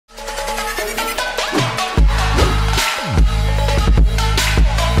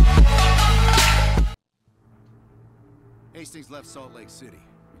left Salt Lake City.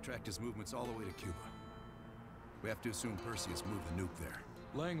 We tracked his movements all the way to Cuba. We have to assume Perseus moved the nuke there.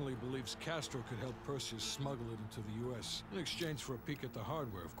 Langley believes Castro could help Perseus smuggle it into the U.S. in exchange for a peek at the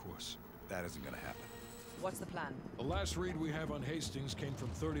hardware, of course. That isn't gonna happen. What's the plan? The last read we have on Hastings came from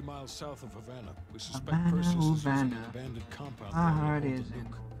 30 miles south of Havana. We suspect Perseus is using an abandoned compound. How hard is it?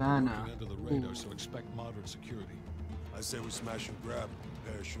 Havana. Working under the radar, so expect moderate security. I say we smash and grab.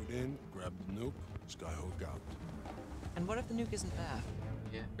 Parachute in, grab the nuke, skyhook out. And what if the nuke isn't there?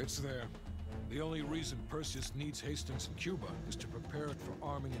 Yeah. It's there. The only reason Perseus needs Hastings in Cuba is to prepare it for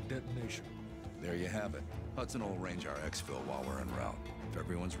arming and detonation. There you have it. Hudson will arrange our exfil while we're en route. If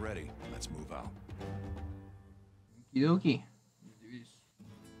everyone's ready, let's move out. Okie dokie.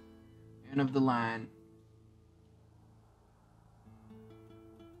 End of the line.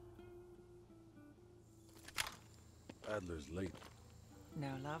 Adler's late. No,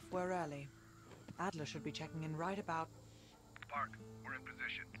 love, we're early. Adler should be checking in right about... Park, we're in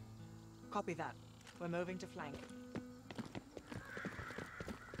position. Copy that. We're moving to flank.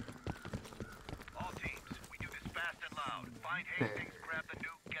 All teams, we do this fast and loud. Find Hastings, grab the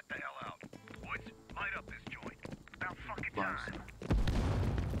nuke, get the hell out. Woods, light up this joint. About fucking time.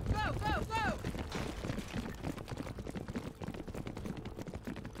 Go, go, go!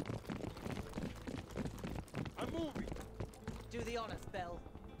 I'm moving. Do the honors, Bell.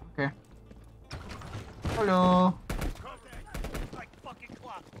 Okay. Hello. Contact, like fucking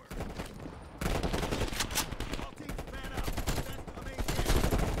clockwork. All teams, man up. That's the main game.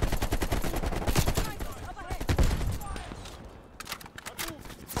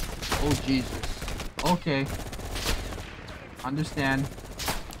 Oh Jesus. Okay. Understand.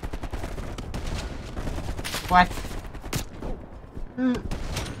 What?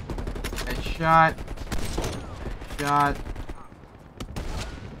 Headshot. Headshot.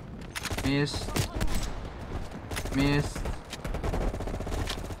 Missed. Missed.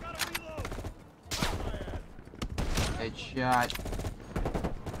 Headshot.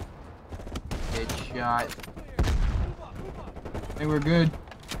 Headshot. I think we're good.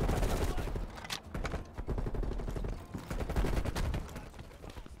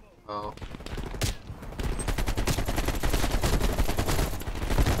 Oh.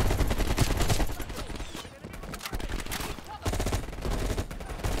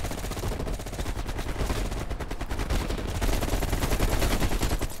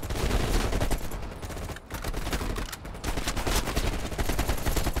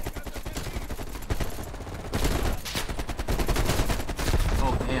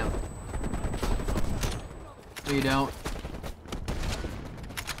 Oh, damn. No, you don't.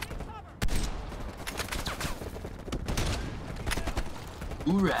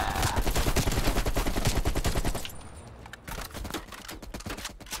 Hoorah!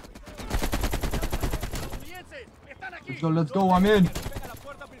 Let's go, I'm in. Take your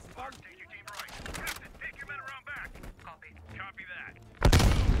team right. Take your men around back. Copy. Copy that.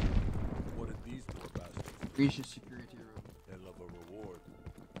 What are these poor bastards? Reach the security room. They love a reward.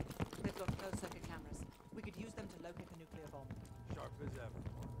 They've got closed circuit cameras. We could use them to locate the nuclear bomb. Sharp as ever.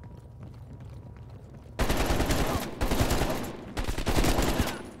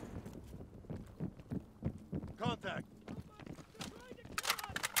 Contact.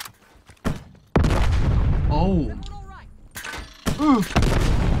 Oh. Ooh.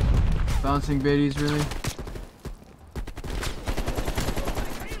 Bouncing biddies, really?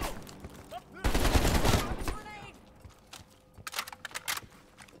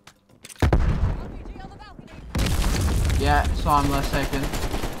 Yeah, saw him last second.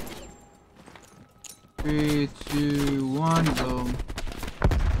 3, 2, 1, boom.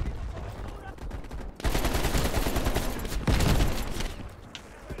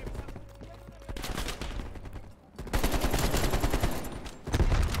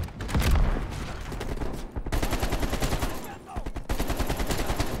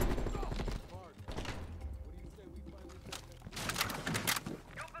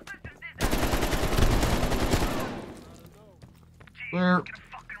 Where?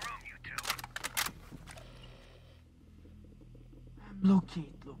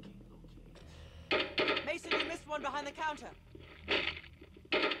 Locate. Mason, you missed one behind the counter. Thanks,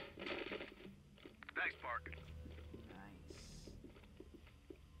 Park. Nice.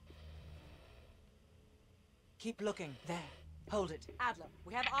 Keep looking. There. Hold it. Adler,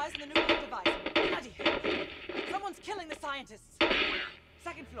 we have eyes on the nuclear device. Bloody hell. Someone's killing the scientists. Where?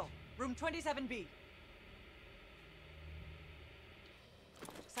 Second floor, room 27B.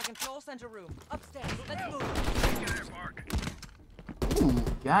 Second floor, center room. Upstairs. Let's move. Get there, Park. Ooh,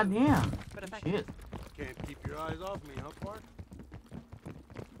 goddamn. But effective. Shit. Can't keep your eyes off me, huh, Park?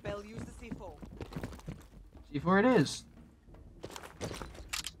 Bell, use the C4. C4 it is.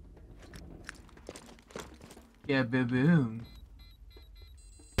 Yeah, baboon.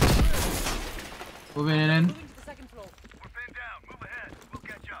 Moving in. Moving to the second floor. We're pinned down. Move ahead. We'll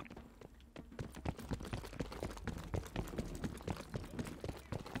catch up.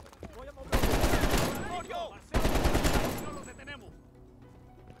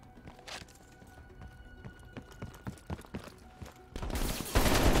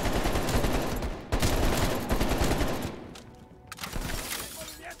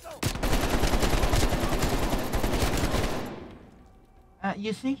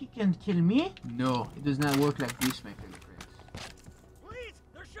 You think he can kill me? No, it does not work like this, my favorite friends. Please,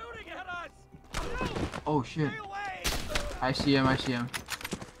 they're shooting at us. Oh shit. Stay away. I see him, I see him.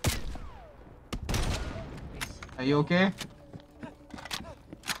 Are you okay?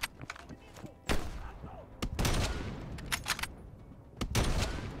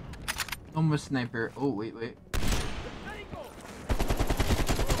 No more sniper. Oh, wait, wait.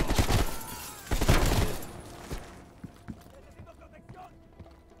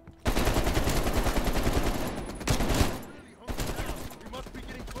 We must be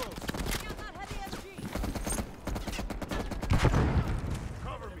getting close. Got that heavy MG.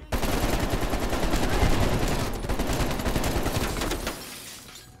 Cover me.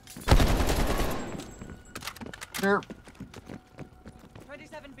 There.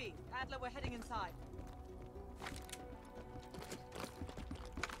 27B. Adler, we're heading inside.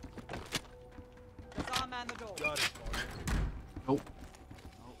 Lazar, man the door. Got it, Mark. Nope.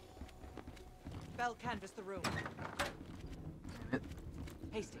 Bell canvass the room. It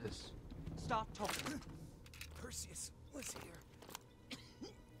Hastings, is. start talking. Perseus was here. He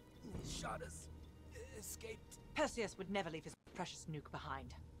shot us. Escaped. Perseus would never leave his precious nuke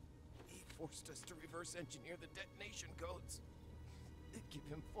behind. He forced us to reverse engineer the detonation codes. Give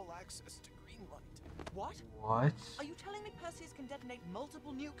him full access to Greenlight. What? What? Are you telling me Perseus can detonate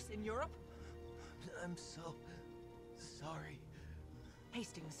multiple nukes in Europe? I'm so sorry.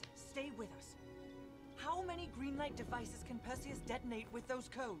 Hastings, stay with us. How many Greenlight devices can Perseus detonate with those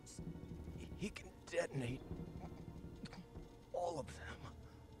codes? He can detonate all of them.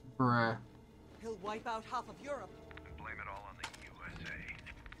 Bruh. He'll wipe out half of Europe. Blame it all on the USA.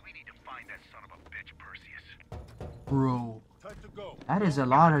 We need to find that son of a bitch, Perseus. Bro. Time to go. That is a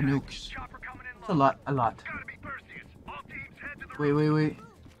lot of nukes. Chopper coming in That's a lot, a lot. Gotta be Perseus. All teams head to the Wait, wait, wait.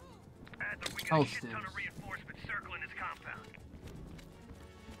 Adler, we got Hold a shit ton still. of reinforcements circling his compound.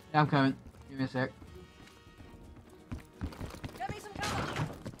 Yeah, I'm coming. Give me a sec. Get me some cover!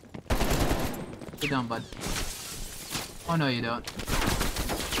 Sit down, bud. Oh, no, you don't.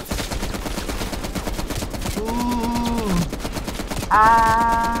 Ooh.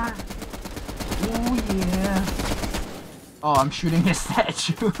 Ah. Ooh, yeah. Oh, I'm shooting his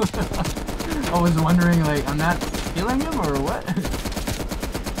statue. I was wondering, like, I'm not killing him or what?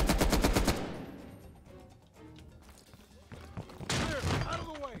 Clear. Out of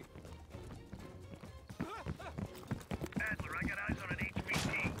the way. Adler, I got eyes on an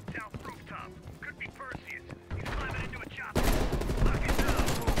HVT. South rooftop. Could be Perseus. He's climbing into a chopper. Lock it down.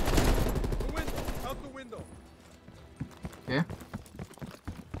 The window. Out the window. Okay.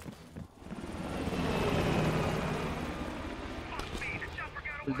 Fuck me, the chopper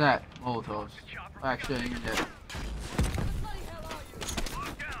got What's away. that? Molotovs. Oh, actually, I need that. Bloody hell are you?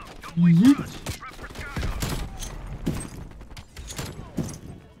 Lock down. Don't wait Yeet. for us. Prep for Skyhook.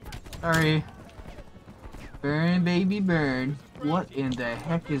 Sorry. Burn, baby, burn. What in the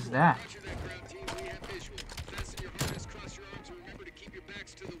heck is that? Roger that, ground team. We have visual. Fasten your harness, cross your arms, and remember to keep your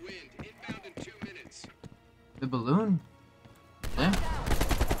backs to the wind. Inbound in 2 minutes. The balloon? Eh? Heads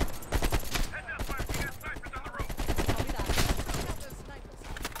up, Mark. We got snipers on the roof. Copy that. Got those snipers.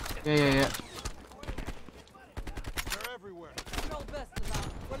 Yeah, yeah, yeah. They're everywhere. Control burst, Lazar.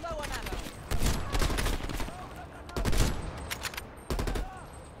 We're low on ammo.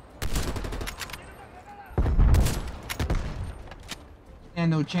 And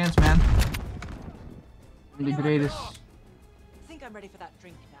no chance, man. I'm the greatest. I think I'm ready for that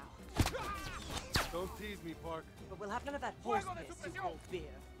drink now. Don't tease me, Park. But we'll have none of that horse piss you call beer.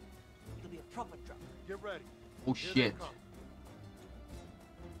 It'll be a proper drunk. Get ready. Oh Here they shit. come.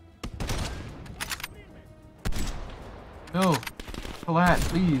 No. Collat,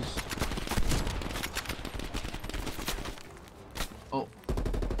 please. Oh.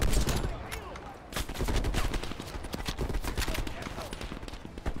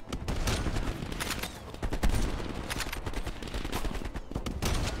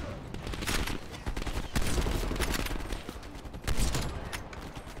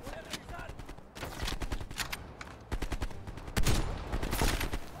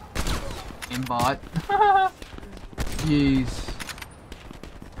 Aimbot. Jeez.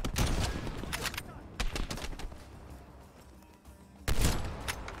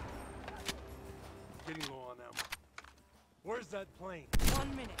 getting low on ammo. Where's that plane?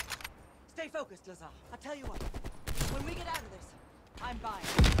 1 minute. Stay focused, Lazar. I'll tell you what. When we get out of this, I'm buying.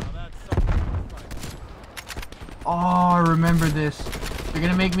 Now that's something to fight. Oh, I remember this. They're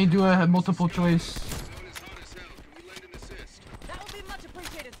gonna make me do a multiple choice. Zone is hot as hell. Can we lend an assist? That would be much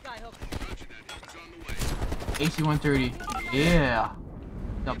appreciated, Skyhook. Roger that. Help is on the way. AC-130. Yeah.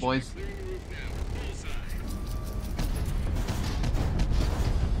 What's up, boys? Clearing the roof now. Bullseye.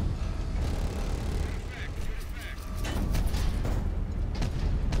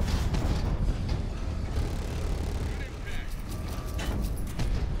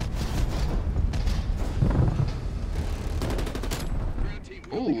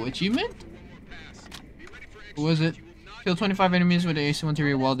 Oh, achievement? What was it? Kill 25 enemies with the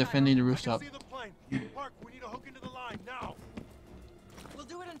AC-130 while defending the rooftop. See the plane. Park, we need to hook into the line now. We'll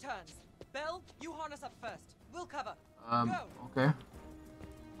do it in turns. Bell, you harness up first. We'll cover. Okay.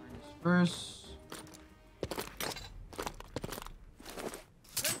 First.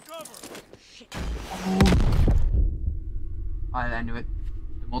 Take cover. Oh. I knew it.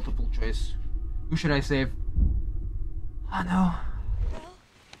 The multiple choice. Who should I save? Oh no.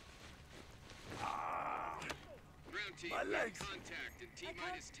 Ground team, My legs. contact in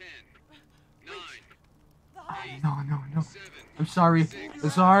T-minus 10. 9. No. I'm sorry.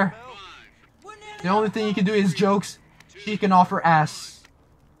 Lazar. 5. We're nearly The only thing you can do is jokes. She can offer ass.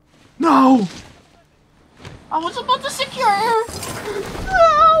 No! I was about to secure her!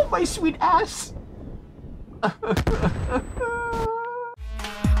 No! My sweet ass! I'm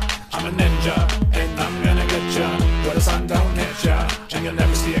a ninja, and I'm gonna get ya where the sun don't hit ya, and you'll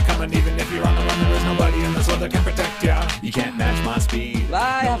never see it coming. Even if you're on the run, there is nobody in this world that can protect ya. You can't match my speed.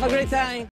 Bye, have a great time.